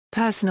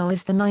Personal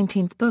is the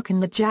 19th book in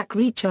the Jack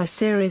Reacher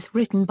series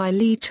written by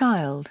Lee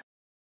Child.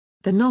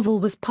 The novel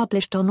was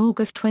published on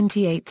August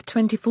 28,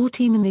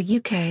 2014 in the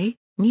UK,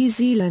 New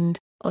Zealand,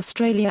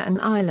 Australia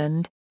and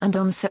Ireland, and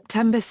on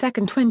September 2,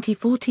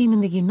 2014 in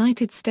the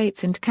United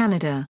States and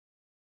Canada.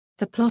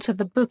 The plot of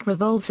the book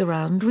revolves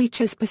around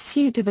Reacher's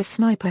pursuit of a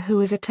sniper who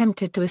has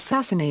attempted to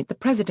assassinate the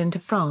President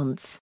of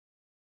France.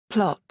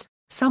 Plot: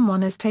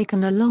 someone has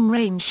taken a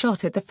long-range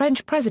shot at the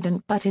French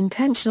president but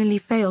intentionally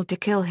failed to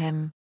kill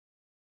him.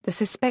 The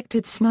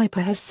suspected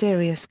sniper has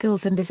serious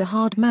skills and is a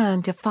hard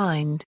man to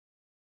find.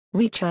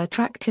 Reacher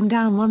tracked him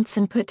down once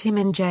and put him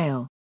in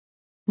jail.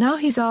 Now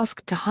he's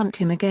asked to hunt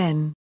him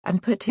again,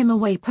 and put him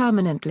away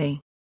permanently.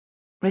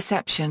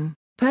 Reception: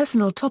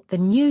 Personal topped the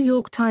New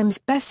York Times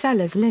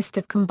bestsellers list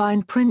of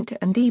combined print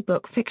and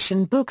e-book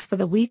fiction books for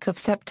the week of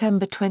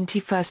September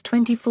 21,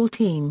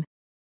 2014.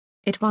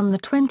 It won the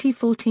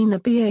 2014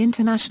 ALll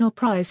International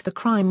Prize for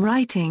Crime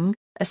Writing,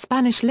 a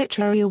Spanish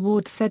literary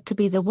award said to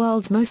be the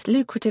world's most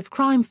lucrative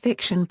crime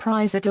fiction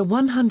prize at a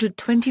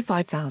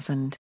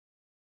 $125,000.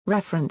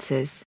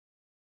 References.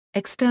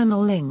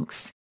 External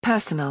links.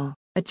 Personal,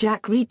 a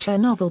Jack Reacher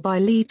novel by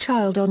Lee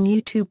Child on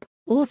YouTube.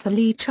 Author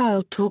Lee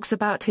Child talks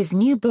about his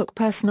new book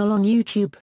Personal on YouTube.